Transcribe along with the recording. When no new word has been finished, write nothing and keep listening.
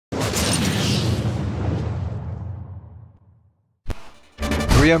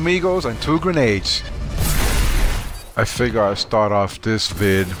3 amigos and 2 grenades. I figure I'll start off this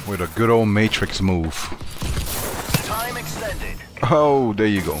vid with a good old Matrix move. Time extended. Oh, there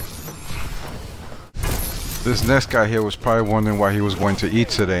you go. This next guy here was probably wondering what he was going to eat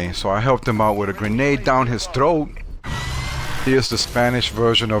today, so I helped him out with a grenade down his throat. Here's the Spanish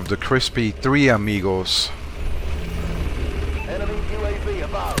version of the crispy 3 amigos. Enemy UAV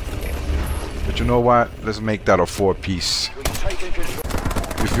above. But you know what? Let's make that a 4-piece. We've taken control.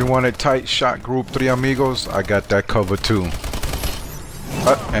 If you want a tight shot group 3 amigos, I got that covered too.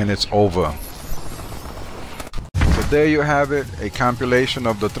 And it's over. So there you have it, a compilation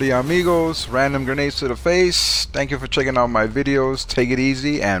of the 3 amigos, random grenades to the face. Thank you for checking out my videos. Take it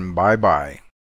easy and bye bye.